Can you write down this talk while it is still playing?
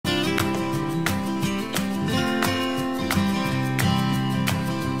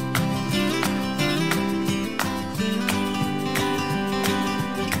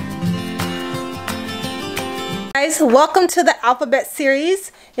Guys, welcome to the alphabet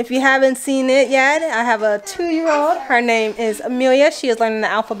series. If you haven't seen it yet, I have a 2-year-old. Her name is Amelia. She is learning the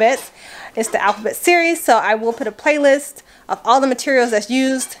alphabets. It's the alphabet series, so I will put a playlist of all the materials that's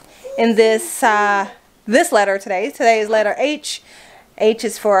used in this this letter today. Today is letter H. H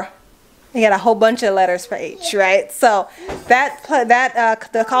is for, you got a whole bunch of letters for H, right? So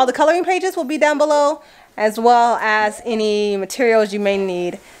all the coloring pages will be down below, as well as any materials you may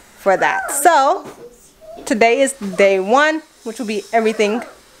need for that. So today is day 1, which will be everything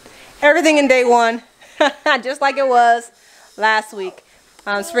in day 1, just like it was last week.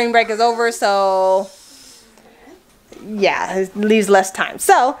 Spring break is over, so yeah, it leaves less time.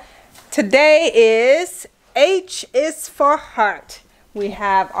 So today is H is for heart. We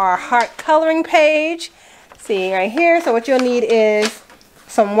have our heart coloring page. See right here. So what you'll need is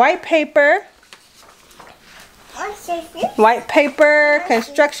some white paper,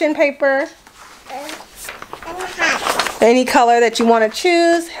 construction paper, any color that you want to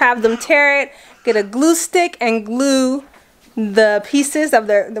choose. Have them tear it. Get a glue stick and glue the pieces of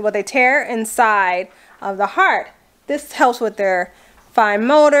what they tear inside of the heart. This helps with their fine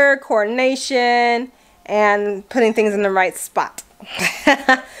motor, coordination, and putting things in the right spot.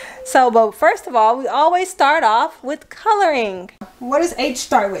 But first of all, we always start off with coloring. What does H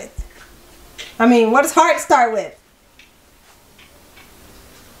start with? What does heart start with?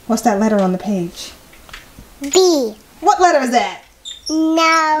 What's that letter on the page? B. What letter is that?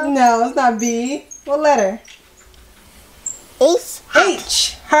 No. No, it's not B. What letter? H.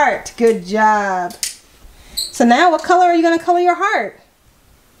 H. Heart. Good job. So now what color are you going to color your heart?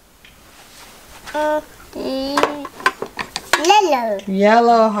 Yellow.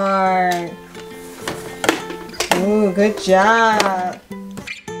 Yellow heart. Ooh, good job.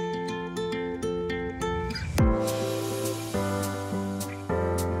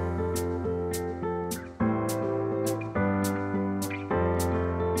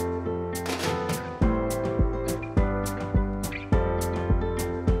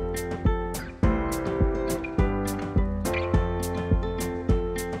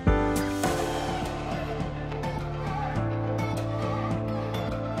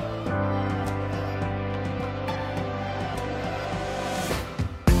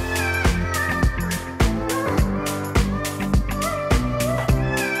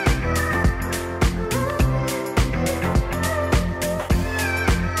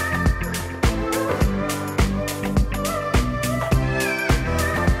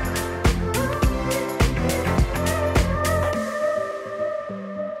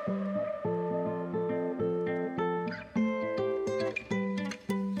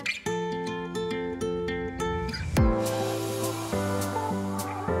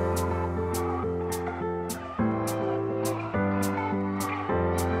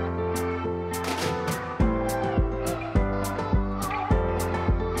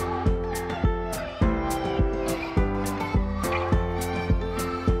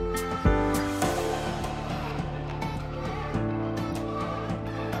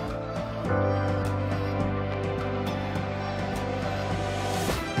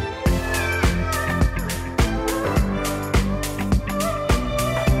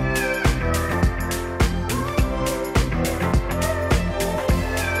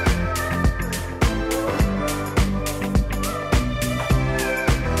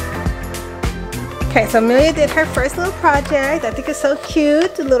 Okay, so Amelia did her first little project. I think it's so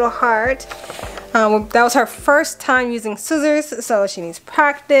cute, the little heart. That was her first time using scissors, so she needs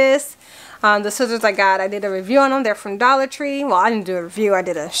practice. The scissors I did a review on them. They're from Dollar Tree. Well, I didn't do a review, I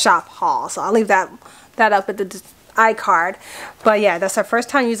did a shop haul, so I'll leave that up at the iCard. But yeah, that's her first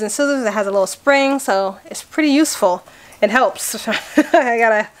time using scissors. It has a little spring, so it's pretty useful. It helps. I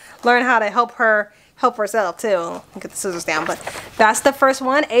gotta learn how to help herself too. Get the scissors down, but that's the first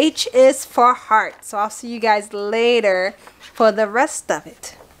one. H is for heart. So I'll see you guys later for the rest of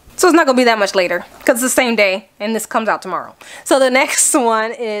it. So it's not gonna be that much later because it's the same day and this comes out tomorrow. So the next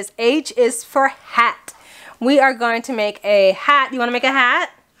one is H is for hat. We are going to make a hat. You want to make a hat?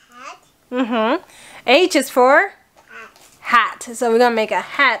 Hat. H is for hat. So we're gonna make a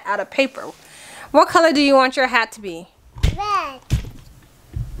hat out of paper. What color do you want your hat to be? Red.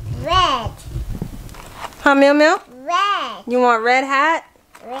 Red. Huh, Mil? Red. You want red hat?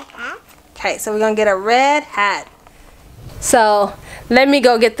 Red hat. Okay, so we're gonna get a red hat. So let me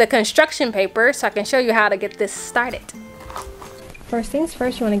go get the construction paper so I can show you how to get this started. First things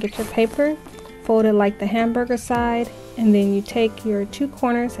first, you want to get your paper, fold it like the hamburger side, and then you take your 2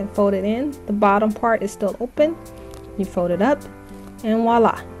 corners and fold it in. The bottom part is still open. You fold it up, and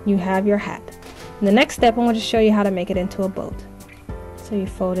voila, you have your hat. In the next step, I'm going to show you how to make it into a boat. So you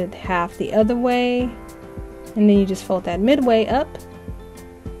fold it half the other way, And then you just fold that midway up.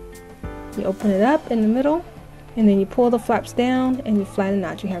 You open it up in the middle, and then you pull the flaps down and you flatten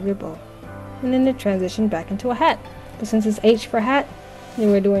out. You have your bow. And then it transitions back into a hat. But since it's H for hat, then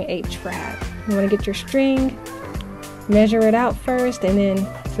we're doing H for hat. You want to get your string, measure it out first, and then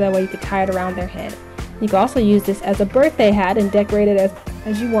so that way you can tie it around their head. You can also use this as a birthday hat and decorate it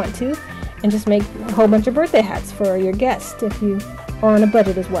as you want to, and just make a whole bunch of birthday hats for your guests if you are on a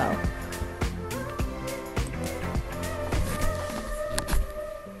budget as well.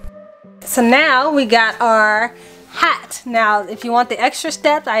 So now we got our hat. Now if you want the extra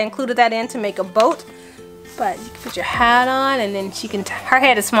steps, I included that in to make a boat. But you can put your hat on, and then she can, her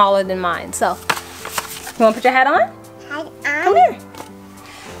head is smaller than mine. So, you want to put your hat on? Hat on. Come here.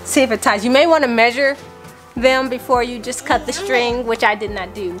 See if it ties. You may want to measure them before you just cut the string, which I did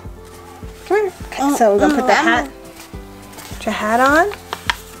not do. Come here. Okay, so we're going to put the hat. Put your hat on.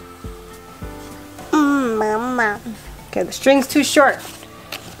 Mama. Okay, the string's too short.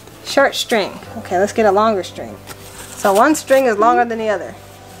 Short string. Okay, let's get a longer string. So one string is longer than the other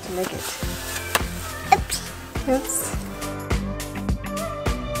to make it. Oops.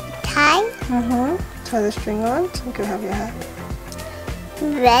 Tie. Tie the string on so you can have your hat.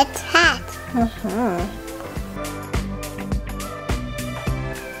 Red hat.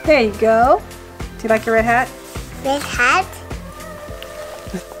 There you go. Do you like your red hat? Red hat.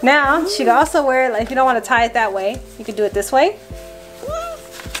 Now, she can also wear it, like, if you don't want to tie it that way, you can do it this way.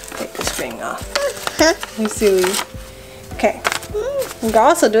 Take the string off. You see. Okay. You can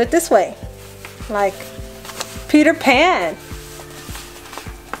also do it this way. Like Peter Pan.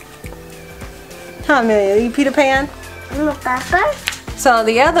 Huh, Amelia? Are you Peter Pan? Papa. So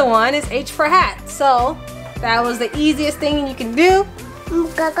the other one is H for hat. So that was the easiest thing you can do.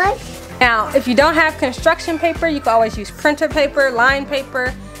 Now, if you don't have construction paper, you can always use printer paper, line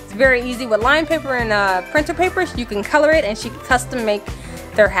paper. It's very easy with line paper and printer paper. You can color it, and she can custom make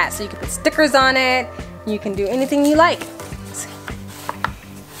their hat. So you can put stickers on it. You can do anything you like.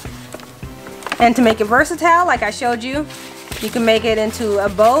 And to make it versatile, like I showed you, you can make it into a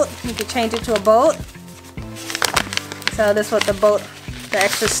boat. You can change it to a boat. So this was the boat, the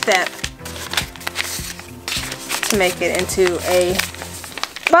extra step to make it into a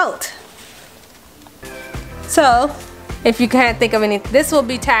boat. So if you can't think of any, this will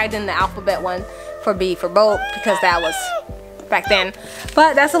be tagged in the alphabet one for B for boat, because that was back then.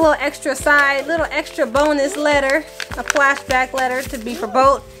 But that's a little extra side, little extra bonus letter, a flashback letter to B for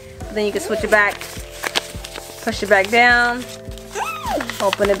boat. Then you can switch it back, push it back down,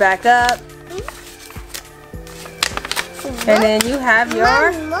 open it back up, and then you have your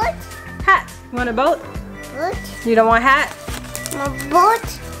hat. You want a boat? Boat. You don't want a hat? My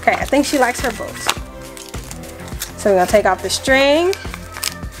boat. Okay, I think she likes her boat. So we're gonna take off the string,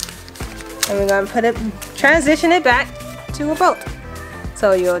 and we're gonna put it, transition it back to a boat.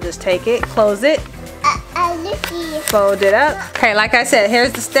 So you'll just take it, close it, fold it up. Okay, like I said,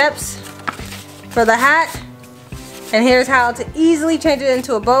 here's the steps for the hat, and here's how to easily change it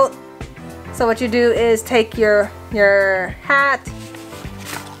into a boat. So what you do is take your hat,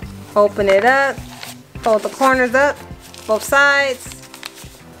 open it up, fold the corners up, both sides.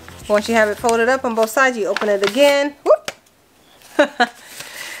 Once you have it folded up on both sides, you open it again. Whoop.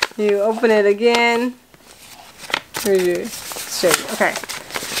 You open it again. Okay,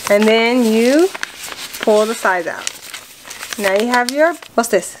 and then you pull the sides out. Now you have your, what's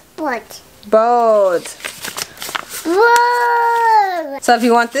this? Boat. Boat. Whoa. So if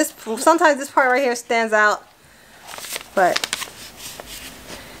you want this, sometimes this part right here stands out, but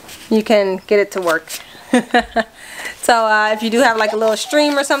you can get it to work. So if you do have like a little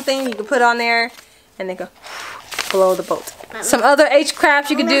stream or something, you can put on there and then go below the boat. Some other H crafts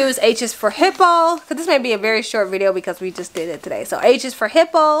you can do is H is for hippo, because this may be a very short video because we just did it today. So H is for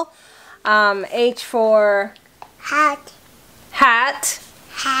hippo, H for Hat. hat,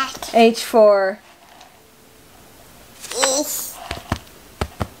 Hat. H for Is.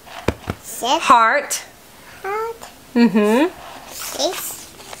 heart. Hat. Is.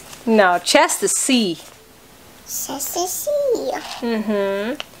 No, chest is C. Says.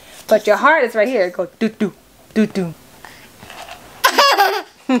 But your heart is right here. Go doo doo doo doo.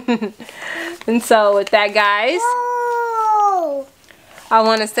 And so with that, guys, Whoa. I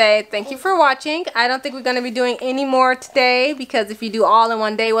want to say thank you for watching. I don't think we're going to be doing any more today, because if you do all in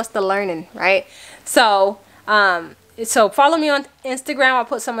one day, what's the learning, right? So so follow me on Instagram. I'll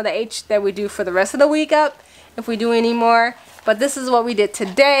put some of the H that we do for the rest of the week up if we do any more. But this is what we did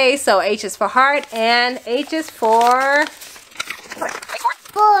today. So H is for heart, and H is for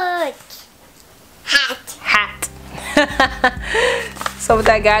Boat. Hat. hat. So with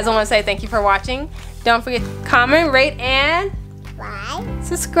that, guys, I want to say thank you for watching. Don't forget to comment, rate, and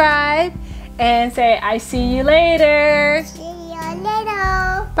subscribe. And say, I see you later. See you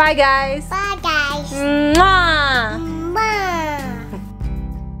later. Bye, guys. Bye, guys.